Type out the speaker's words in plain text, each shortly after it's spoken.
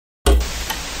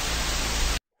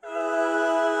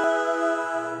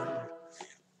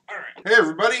Hey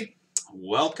everybody,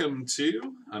 welcome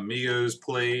to Amigos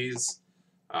Plays,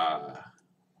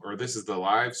 or this is the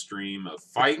live stream of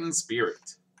Fightin'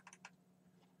 Spirit.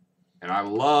 And I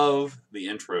love the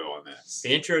intro on this.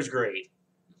 The intro is great,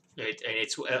 and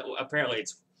it's apparently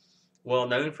it's well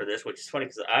known for this, which is funny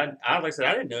because like I said,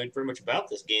 I didn't know very much about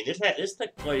this game. This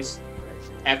took place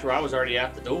after I was already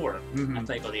out the door. I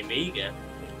think on the Amiga,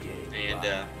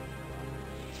 and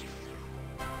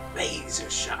Laser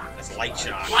shot. that's light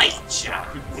shot. Light shot.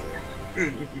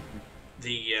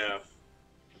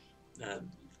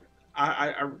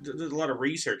 I did a lot of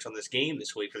research on this game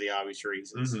this week for the obvious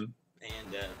reasons, and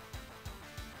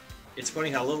it's funny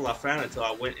how little I found until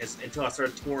I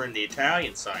started touring the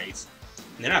Italian sites,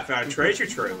 and then I found a treasure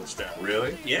trove and stuff.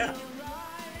 Really? Yeah.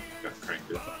 Got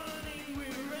cranked up.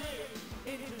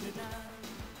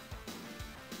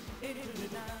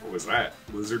 What was that?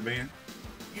 Lizard Man?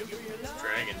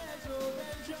 Dragon.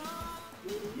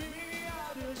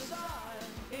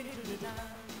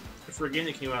 For a game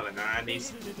that came out in the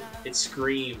 90s, it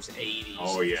screams 80s.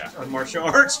 Oh yeah. Martial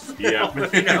arts. Yeah.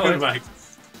 You know, Like,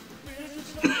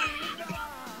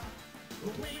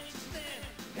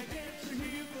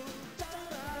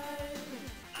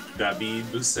 David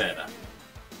Buscetta.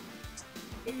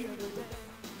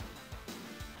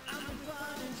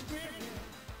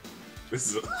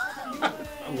 This is.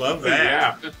 I love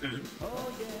that. Yeah.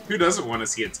 Who doesn't want to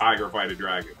see a tiger fight a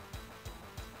dragon?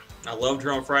 I loved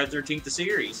her on Friday the 13th, the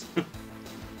series. I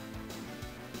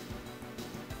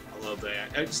love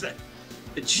that. It's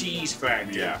the cheese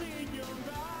factor. Yeah.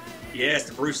 Yes,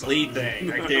 the Bruce Lee thing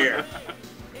right there.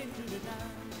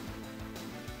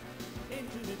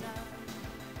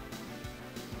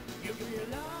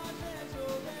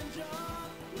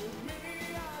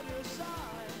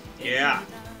 Yeah.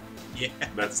 Yeah.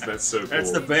 That's so cool.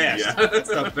 That's the best. Yeah. That's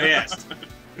the best.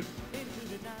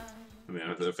 And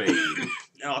then the fade.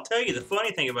 Now, I'll tell you the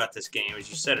funny thing about this game is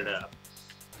you set it up.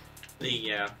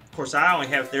 Of course, I only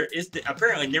have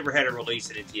apparently never had a release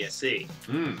at NTSC.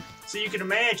 So you can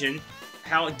imagine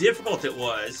how difficult it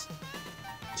was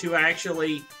to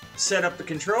actually set up the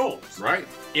controls. Right.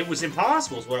 It was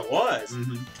impossible, is what it was.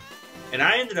 And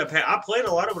I ended up I played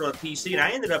a lot of it on PC, and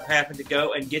I ended up having to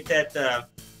go and get that.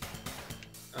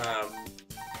 I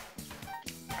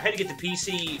had to get the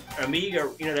PC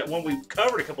Amiga, you know, that one we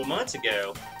covered a couple months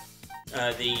ago.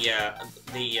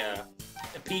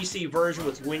 The PC version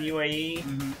with WinUAE,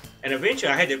 and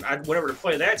eventually I went over to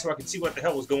play that so I could see what the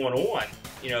hell was going on,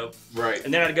 you know. Right.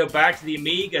 And then I'd go back to the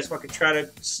Amiga so I could try to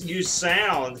use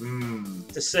sound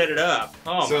to set it up.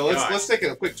 Oh so my gosh. let's take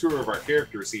a quick tour of our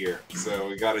characters here. So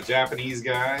we got a Japanese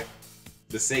guy,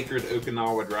 the sacred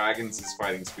Okinawa dragons is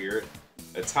fighting spirit,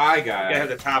 a Thai guy. You gotta have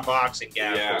the Thai boxing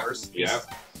guy, of course. Yeah.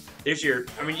 There's your.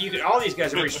 I mean, all these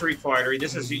guys are very Street Fighter.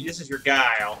 This is your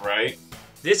Guile. Right.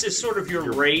 This is sort of your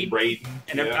Raiden. Raiden.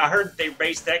 And I heard they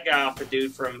based that guy off the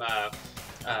dude from what's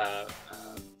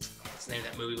the name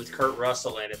of that movie with Kurt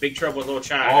Russell in it? Big Trouble in Little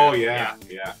China. Oh yeah.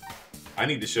 I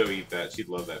need to show Eve that. She'd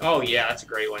love that. Oh yeah, that's a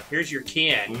great one. Here's your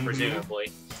Ken,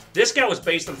 presumably. This guy was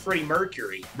based on Freddie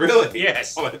Mercury. Really?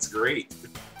 Yes. Oh, that's great.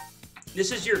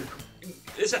 This is your.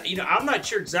 You know, I'm not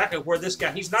sure exactly where this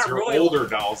guy. He's not It's your really older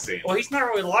Dhalsim. Well, he's not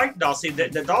really like Dhalsim.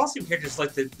 The Dhalsim character is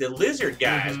like the lizard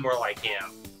guy is more like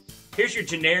him. Here's your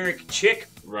generic chick.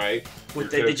 Right.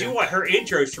 Did you want her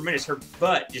intro is tremendous? Her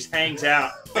butt just hangs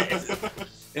out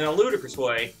in a ludicrous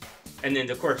way, and then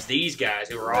of course these guys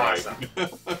who are awesome.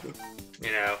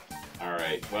 You know. All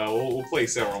right. Well, we'll play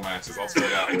several matches. I'll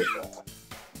start out with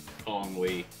Kong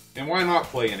Lee, and why not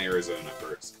play in Arizona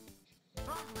first?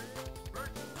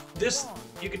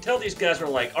 You can tell these guys are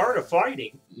like Art of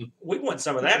Fighting. We want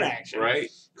some of that action, Right?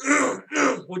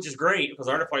 Which is great because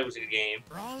Art of Fighting was a good game.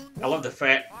 I love the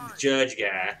fat judge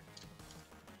guy.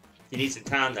 You need some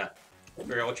time to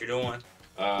figure out what you're doing.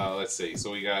 Let's see. So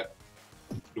we got.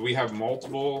 Do we have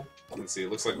multiple? Let's see.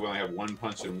 It looks like we only have one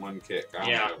punch and one kick.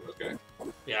 I don't know. Okay.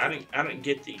 Yeah, I didn't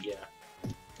get the.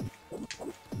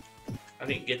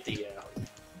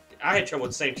 I had trouble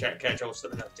with the same catch. I was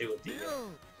setting up too with the.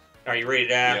 Are you ready to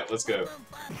die? Yeah. Let's go.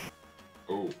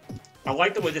 Oh. I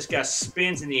like the way this guy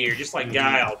spins in the air, just like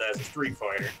Guile does in Street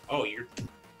Fighter. Oh, you're.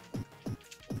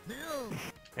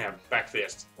 Yeah, back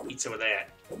fist. Eat some of that.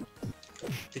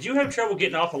 Did you have trouble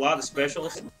getting off a lot of the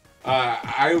specialists?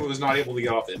 I was not able to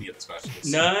get off any of the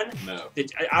specialists. None? No.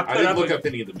 I didn't look up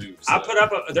any of the moves. So. I put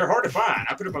up they're hard to find.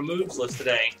 I put up a moves list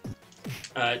today.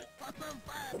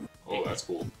 Oh, that's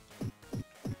cool.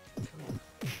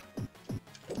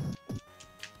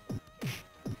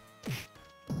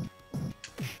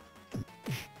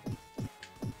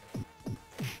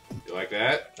 You like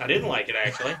that? I didn't like it,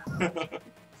 actually.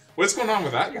 What's going on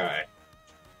with that guy?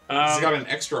 He's got an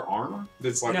extra arm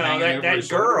that's like no, hanging over that his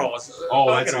girl.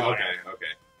 Oh, that's okay. Okay.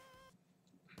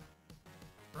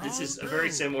 This is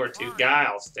very similar to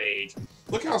Guile's stage.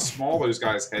 Look how small those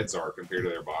guys' heads are compared to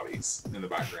their bodies in the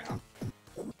background.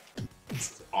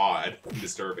 It's odd and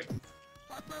disturbing.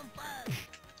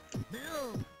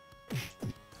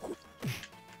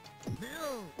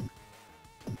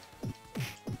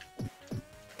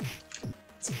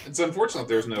 It's unfortunate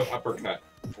there's no uppercut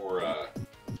for.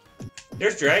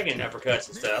 There's dragon uppercuts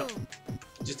and stuff.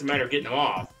 Just a matter of getting them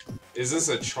off. Is this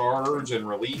a charge and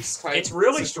release type? It's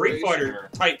really Street Fighter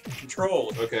type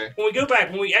controls. Okay.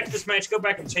 When we after this match, go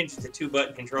back and change it to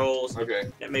 2-button controls.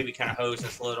 Okay. That maybe kind of hose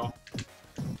us a little.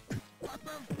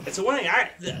 It's the one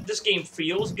thing this game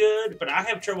feels good, but I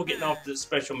have trouble getting off the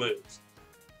special moves.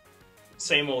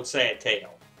 Same old sad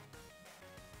tale.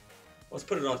 Let's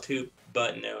put it on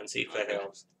 2-button now and see if that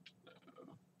helps.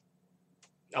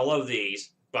 I love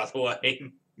these, by the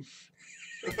way.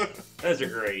 Those are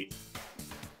great.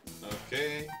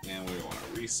 Okay, and we want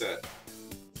to reset.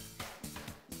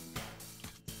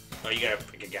 Oh, you gotta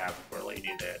pick a guy before I let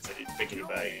you do that, so I didn't pick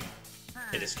anybody and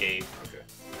hit escape. Okay.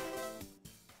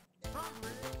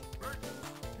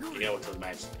 You know until the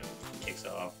match kicks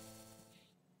off.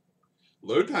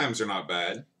 Load times are not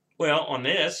bad. Well, on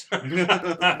this,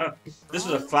 this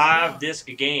was a 5-disc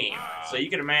game, so you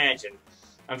can imagine.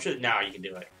 I'm sure that now you can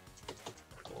do it.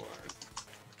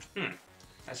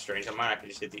 That's strange. On mine, I can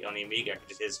just hit on the Amiga. I can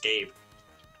just hit escape.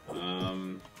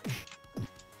 And...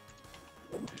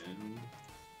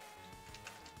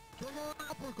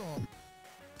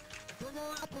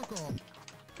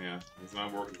 Yeah, it's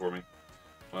not working for me.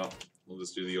 Well, we'll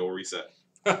just do the old reset.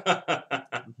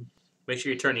 Make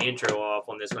sure you turn the intro off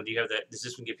on this one. Do you have that? Does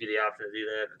this one give you the option to do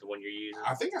that, or the one you're using?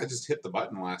 I think I just hit the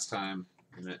button last time.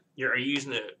 And are you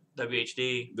using the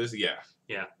WHD? This, yeah.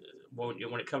 Yeah.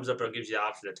 When it comes up, it gives you the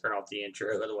option to turn off the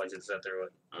intro. Otherwise, it's up there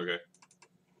with. Okay.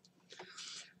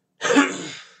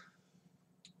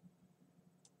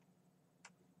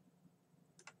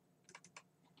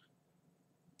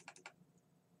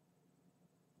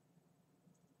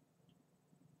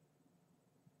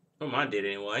 Well, mine did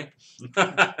anyway.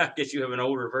 I guess you have an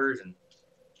older version.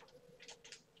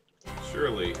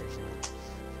 Surely.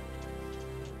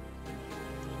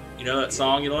 You know that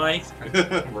song you like?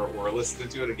 we're listening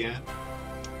to it again.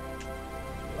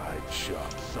 Light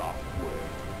Shop Software.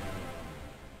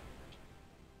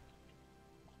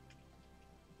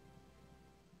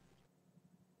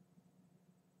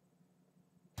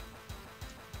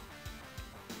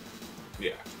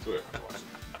 Yeah, that's what I'm watching.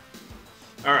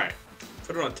 All right.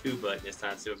 Put it on 2-button this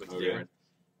time, see what makes different.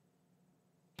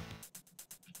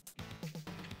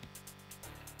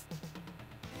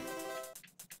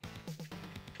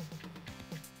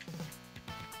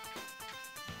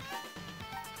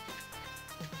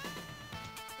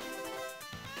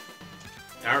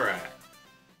 All right.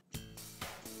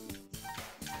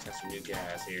 Got some new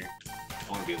guys here.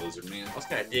 I want to be a lizard man. I was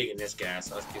kind of digging this guy,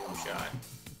 so let's give him a shot.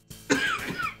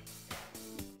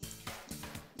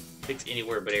 Picks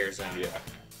anywhere but Arizona. Yeah.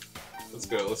 Let's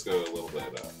go a little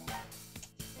bit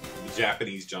the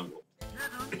Japanese jungle.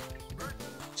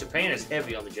 Japan is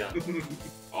heavy on the jungle.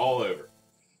 All over.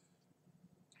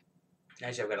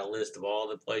 Actually, I've got a list of all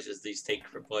the places these take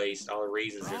for place, all the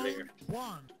reasons they're there.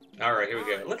 All right, here we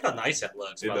go. Look how nice that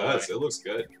looks. It does. It looks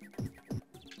good.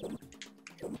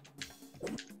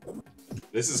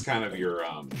 This is kind of your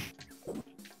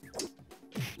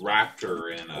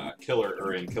Raptor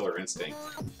in Killer Instinct.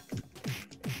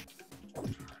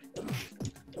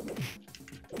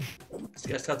 This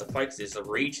guy's tough to fight because the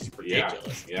reach is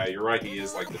ridiculous. Yeah, you're right. He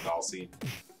is like the Dalsy.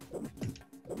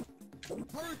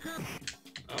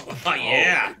 Oh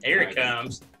yeah, here it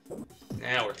comes.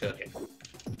 Now we're cooking.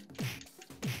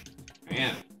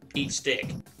 Man, each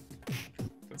stick.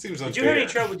 That seems unfair. Did you have any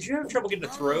trouble? Did you have trouble getting the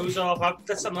throws off?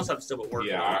 That's something else I'm still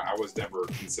working on. Yeah, I was never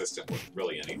consistent with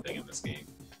really anything in this game.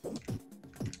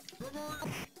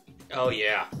 Oh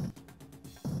yeah.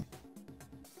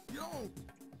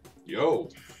 Yo.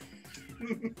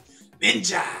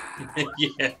 Ninja.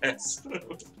 Yes.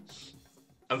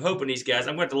 I'm hoping these guys.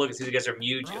 I'm going to have to look and see if these guys are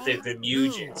Mugen, if they've been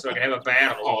Mugen, so I can have a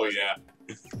battle. Oh yeah.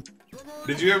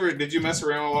 Did you mess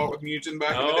around a lot with Mugen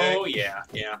back in the day? Oh yeah.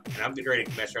 And I'm getting ready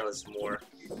to mess around with some more.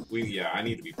 I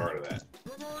need to be part of that.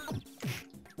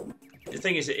 The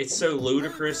thing is, it's so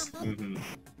ludicrous mm-hmm.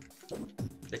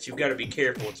 that you've got to be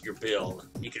careful with your build.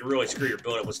 You can really screw your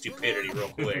build up with stupidity real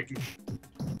quick.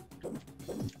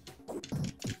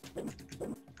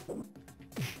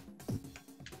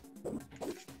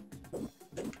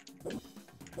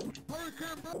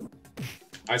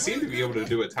 I seem to be able to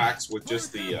do attacks with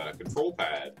just the control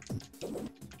pad.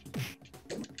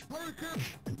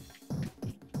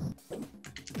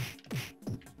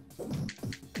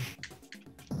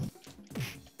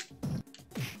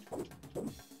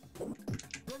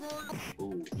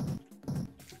 Ooh.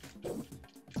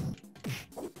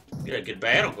 Got a good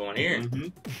battle going here. Mm-hmm.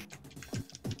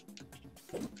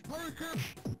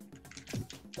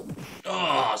 Oh,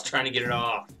 I was trying to get it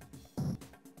off.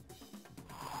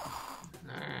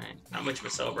 Alright. Not much of a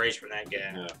celebration from that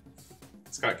guy. Yeah.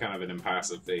 It's got kind of an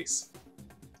impassive face.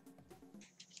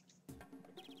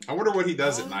 I wonder what he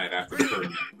does at night after the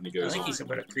tournament when he I goes think on. he's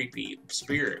about a creepy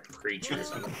spirit creature or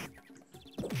something.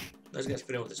 Those guys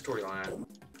fit in with the storyline.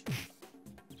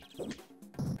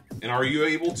 And are you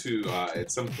able to,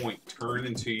 at some point, turn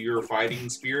into your fighting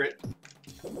spirit?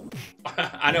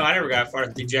 I know I never got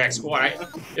far through Jack Squad.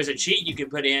 There's a cheat you can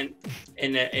put in,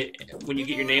 and when you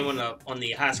get your name on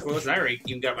the high score list, I already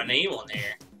even got my name on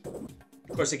there.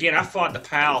 Of course, again, I fought the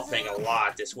PAL thing a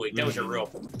lot this week. That was a real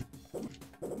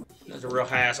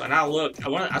hassle. And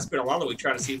I spent a lot of the week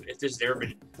trying to see if this has ever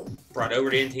been brought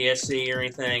over to NTSC or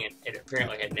anything, and it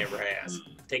apparently it never has.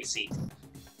 Take a seat.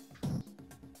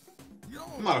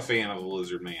 I'm not a fan of the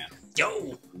Lizard Man.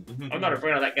 Yo! I'm not a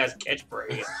fan of that guy's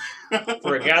catchphrase.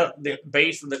 For a guy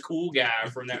based on the cool guy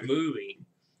from that movie.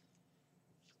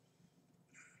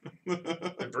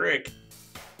 The brick.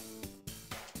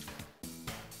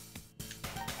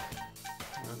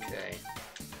 Okay.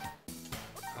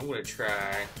 I'm going to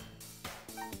try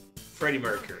Freddie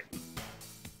Mercury.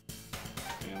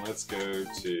 And let's go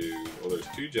to... Well, there's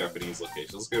 2 Japanese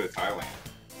locations. Let's go to Thailand.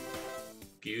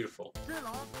 Beautiful.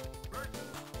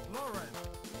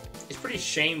 It's pretty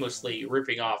shamelessly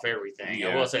ripping off everything. Yeah.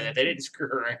 I will say that they didn't screw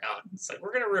around. It's like,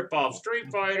 we're going to rip off Street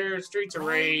Fighter, Streets of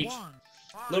Rage,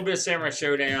 a little bit of Samurai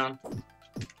Showdown.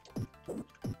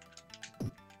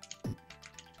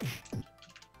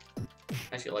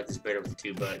 Actually, I like this better with the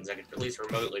 2 buttons. I can at least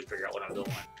remotely figure out what I'm doing.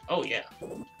 Oh, yeah.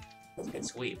 It's a good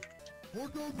sweep.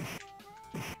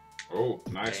 Oh,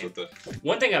 nice Okay. with the...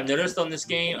 One thing I've noticed on this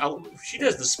game, she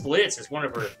does the splits as one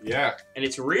of her... Yeah. And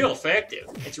it's real effective.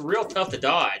 It's real tough to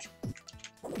dodge.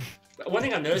 But one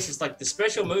thing I've noticed is, like, the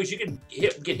special moves, you can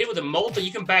get hit with a multi,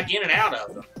 you can back in and out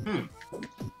of them.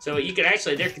 So you can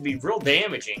actually, there can be real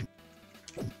damaging.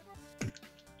 Again,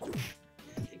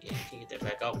 I can't get that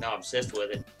back off. Now I'm obsessed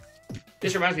with it.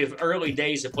 This reminds me of early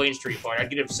days of playing Street Fighter. I'd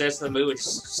get obsessed with the move and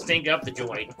stink up the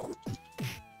joint.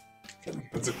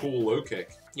 That's a cool low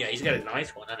kick. Yeah, he's got a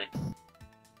nice one, doesn't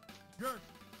he?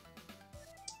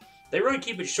 They really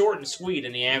keep it short and sweet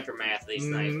in the aftermath of these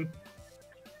things.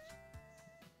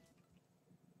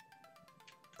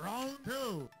 Round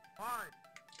 2. Fight.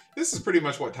 This is pretty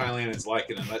much what Thailand is like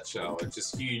in a nutshell. It's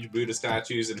just huge Buddha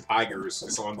statues and tigers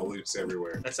just on the loose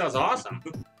everywhere. That sounds awesome.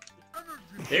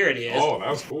 There it is. Oh, that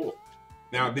was cool.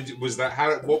 Now,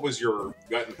 what was your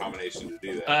button combination to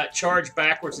do that? Charge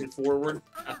backwards and forward,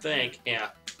 I think. Yeah.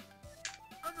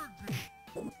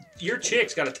 Your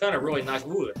chick's got a ton of really nice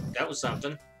wood. That was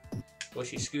something. Well,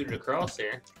 she scooted across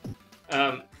there.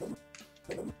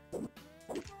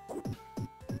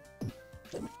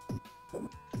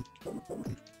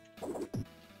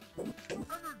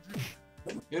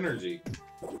 Energy.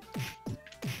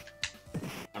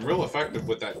 I'm real effective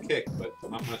with that kick, but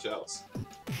not much else.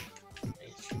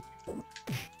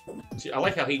 See, I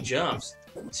like how he jumps.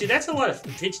 See, that's a lot of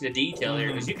attention to detail there,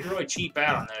 because you can really cheap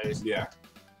out on those. Yeah.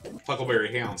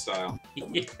 Huckleberry Hound style.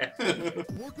 Yeah.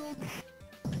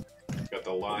 Got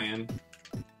the lion.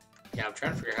 Yeah, I'm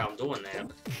trying to figure out how I'm doing that,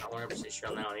 but I'm not 100% sure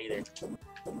on that one either.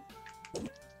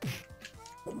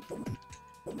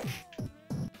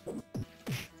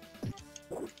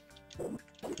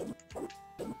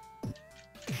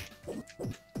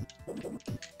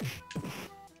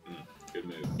 Good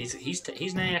move.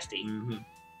 He's nasty. Mm-hmm.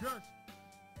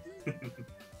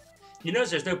 You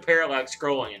notice there's no parallax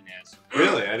scrolling in this.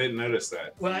 Really? I didn't notice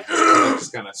that. Well, It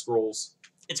just kind of scrolls.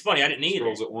 it's funny, I didn't either,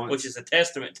 Scrolls at once. which is a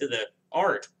testament to the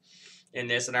art in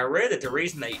this. And I read that the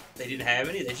reason they didn't have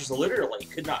any, they just literally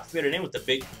could not fit it in with the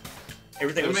big...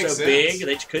 Everything That was makes so sense. big,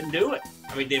 they just couldn't do it.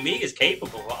 I mean, the Amiga's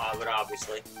capable of it,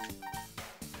 obviously.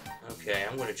 Okay,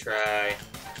 I'm going to try...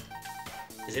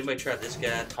 Has anybody tried this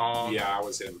guy, Tom? Yeah, I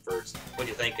was him first. What do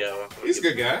you think of him? He's a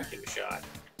good guy. Give him a shot.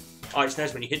 Oh, I just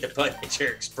noticed when you hit the button, it's your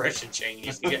expression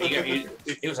changes.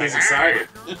 It was like, He's excited.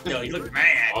 No, you look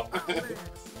mad.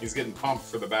 He's getting pumped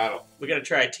for the battle. We got to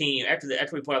try a team. After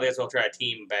we play this, we'll try a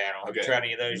team battle. Have you Okay. tried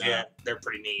any of those No. yet? They're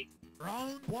pretty neat.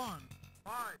 Round 1.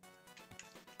 Fight.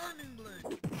 Turning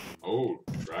blade. Oh,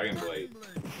 Dragon Blade.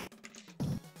 Turning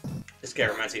blade. This guy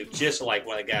reminds me of just like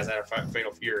one of the guys out of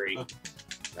Fatal Fury.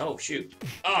 Oh, shoot.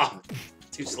 Ah! Oh,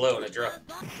 too slow in a drop.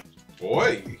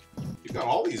 Boy, you got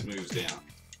all these moves down.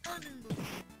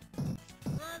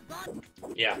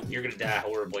 Yeah, you're gonna die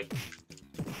horribly.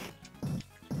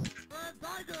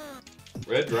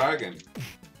 Red Dragon.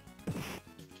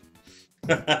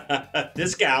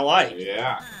 This guy I like.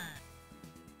 Yeah.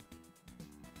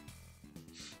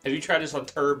 Have you tried this on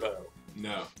Turbo?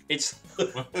 No. It's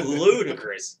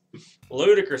ludicrous.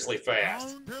 Ludicrously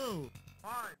fast. Round 2.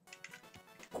 Fight.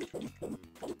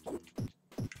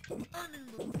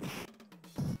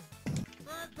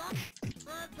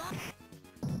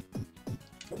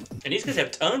 And these guys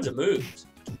have tons of moves.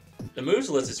 The moves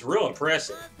list is real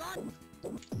impressive.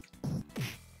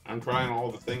 I'm trying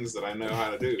all the things that I know how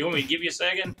to do. You want me to give you a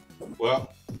second?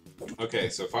 Well, okay,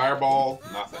 so Fireball,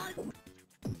 nothing.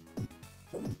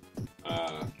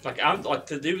 Like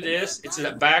to do this, it's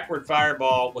a backward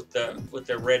fireball with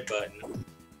the red button,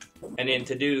 and then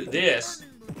to do this,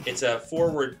 it's a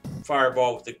forward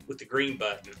fireball with the green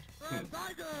button.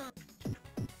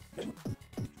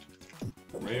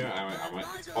 Yeah,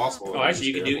 it's possible. Oh, actually,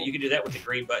 you can do that with the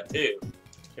green button too.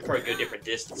 They probably go different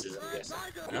distances, I'm guessing.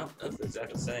 No, that's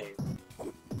exactly the same.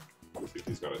 See if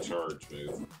he's got a charge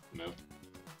move. No.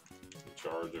 A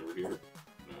charge over here.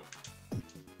 No.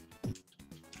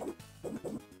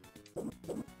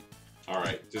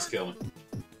 Alright, just kill him.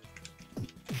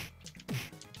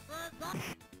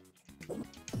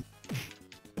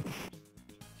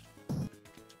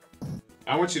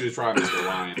 I want you to try Mr.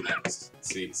 Lion next.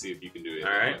 See if you can do it.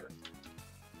 All right.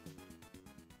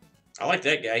 I like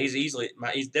that guy. He's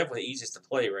definitely the easiest to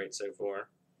play right so far.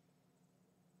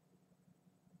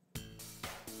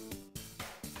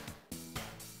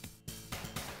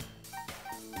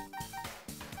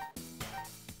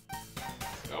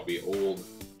 I'll be old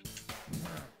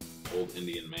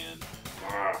Indian man.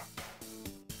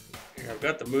 Here, I've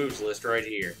got the moves list right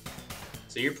here.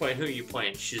 So you're playing, who are you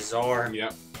playing? Shazar?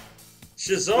 Yep.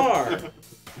 Shazar!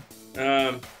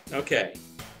 Okay.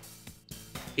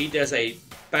 He does a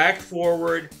back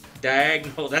forward,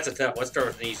 diagonal. That's a tough one. Let's start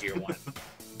with an easier one.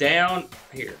 Down,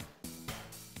 here.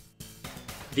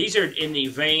 These are in the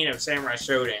vein of Samurai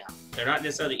Showdown. They're not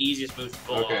necessarily the easiest moves to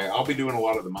pull off. Okay, I'll be doing a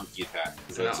lot of the monkey attack.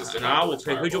 And I will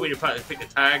pick. Who do you want me to pick? The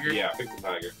tiger? Yeah, pick the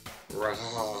tiger.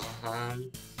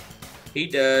 He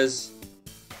does.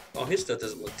 Oh, his stuff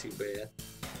doesn't look too bad.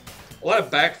 A lot of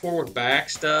back forward back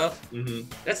stuff. Mm-hmm.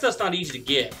 That stuff's not easy to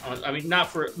get. I mean, not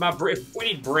for my. We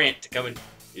need Brent to come in.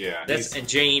 Yeah. And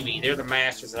Jamie. They're the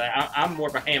masters of that. I'm more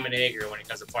of a ham and egger when it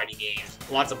comes to fighting games.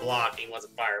 Lots of blocking, lots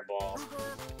of fireballs.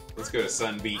 Let's go to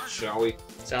Sun Beach, shall we?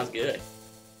 Sounds good.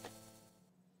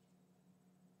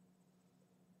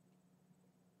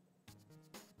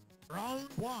 Round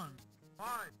 1.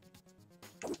 Fight.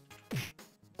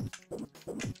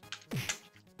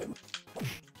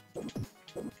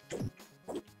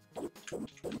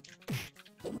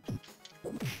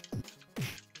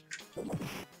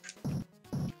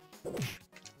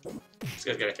 This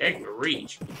guy's got a heck of a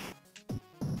reach.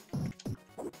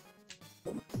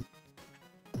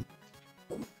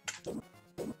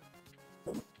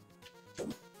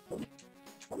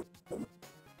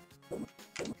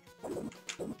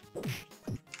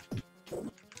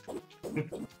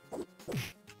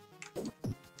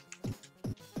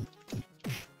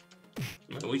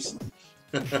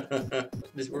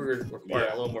 This we're gonna require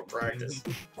a little more practice.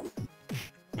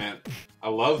 Man, I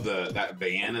love that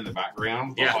van in the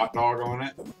background, the Yeah. hot dog on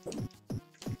it.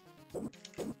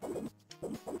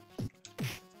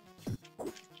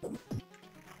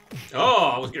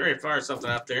 Oh, I was getting ready to fire something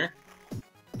out there.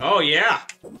 Oh yeah.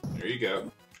 There you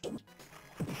go.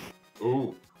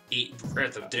 Ooh. Eat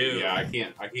Breath of Doom. Yeah,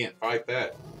 I can't fight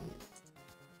that.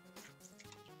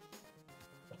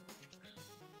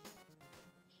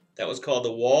 That was called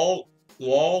the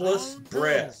Wall-less Round 2.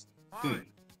 Breath. Fight.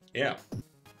 Yeah.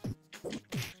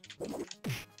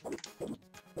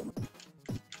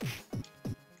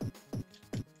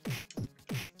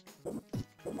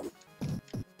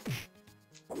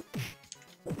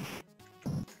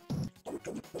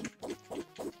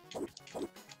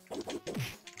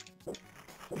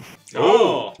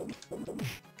 Oh.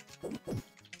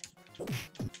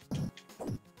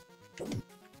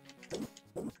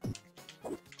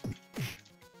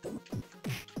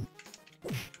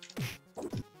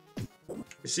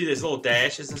 You see these little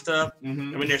dashes and stuff?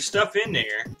 Mm-hmm. I mean, there's stuff in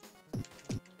there.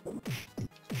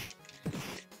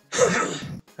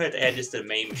 I had to add this to the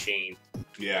main machine.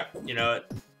 Yeah. You know,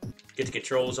 get the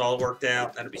controls all worked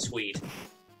out. That'd be sweet.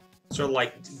 Sort of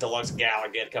like Deluxe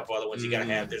Galaga, a couple other ones you gotta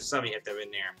have. There's some you have to have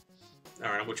in there.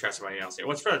 All right, we'll try somebody else here.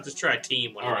 Let's just try a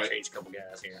team when I change a couple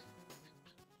guys here.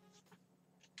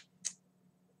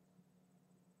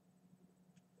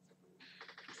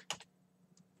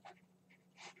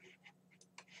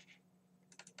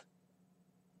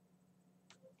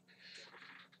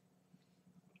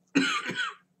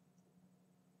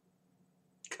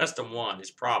 Custom 1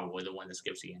 is probably the one that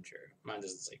skips the intro. Mine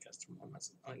doesn't say Custom 1.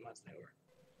 I think mine's newer.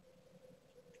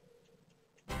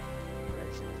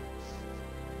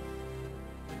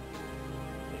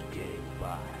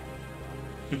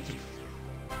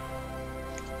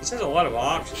 This has a lot of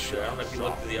options. I don't know if you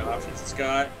looked at the options it's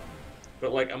got,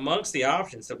 but like amongst the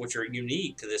options that which are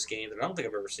unique to this game that I don't think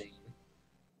I've ever seen,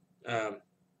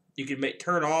 you can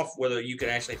turn off whether you can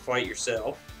actually fight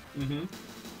yourself. Mm-hmm.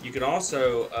 You can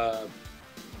also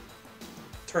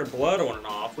turn blood on and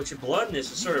off, which in blood in this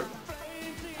is sort of.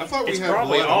 I thought we it's had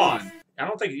probably blood off. on. I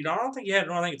don't think you had.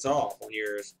 I think it's off on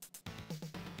yours.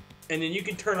 And then you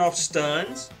can turn off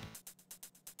stuns.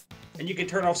 And you can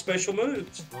turn off special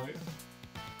moves. Oh, yeah.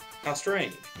 How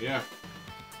strange. Yeah.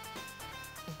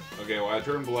 Okay, well, I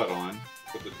turned blood on.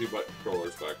 Put the 2-button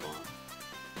controllers back on.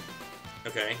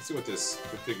 Okay. Let's see what this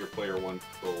configure player 1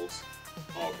 controls.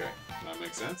 Oh, okay. That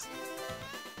makes sense.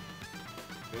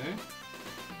 Okay.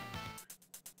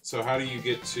 So how do you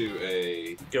get to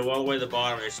a... Go all the way to the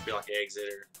bottom. There should be like an exit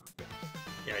or... Okay.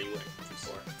 Yeah, you went too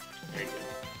far. There you go.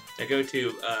 Now go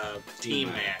to team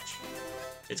match.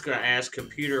 It's going to ask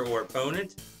computer or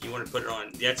opponent. You want to put it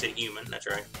on... That's a human. That's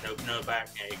right. No back.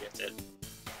 Yeah, you get that.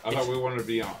 I thought we wanted to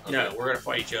be on... Okay. No, we're going to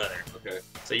fight each other. Okay.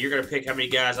 So you're going to pick how many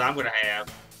guys I'm going to have.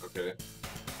 Okay.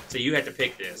 So you have to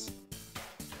pick this.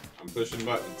 I'm pushing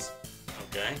buttons.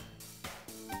 Okay.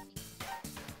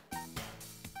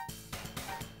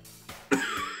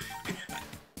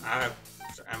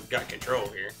 I've got control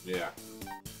here. Yeah.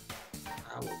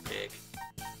 I will pick...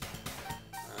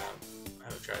 I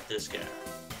will try this guy.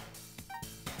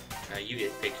 Now you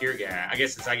get to pick your guy. I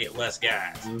guess since I get less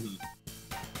guys. Mm-hmm.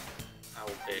 I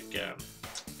will pick...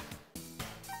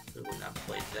 who would not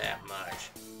play that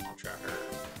much? I'll try her.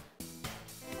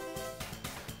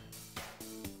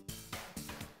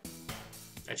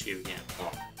 That's you again.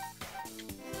 Oh.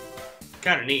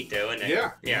 Kind of neat, though, isn't it?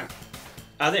 Yeah. Yeah.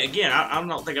 I think again, I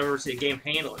don't think I've ever seen a game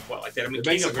handle it quite like that. I mean, It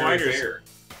makes it very fair.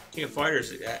 King of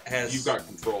Fighters has. You've got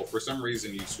control. For some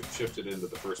reason, you shifted into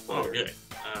the first player. Oh, good.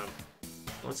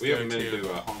 Let's we go haven't been to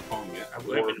Hong Kong yet.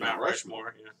 We haven't been to Mount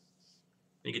Rushmore. Yeah.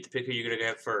 You get to pick who you're going to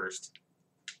have first.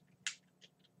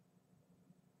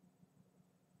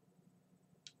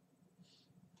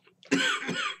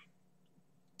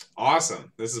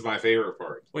 Awesome. This is my favorite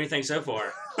part. What do you think so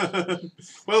far?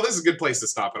 Well, this is a good place to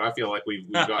stop it. I feel like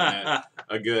we've gotten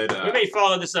a good... we may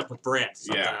follow this up with Brent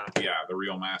sometime. Yeah, the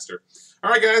real master. All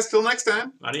right, guys. Till next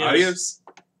time. Adios. Adios.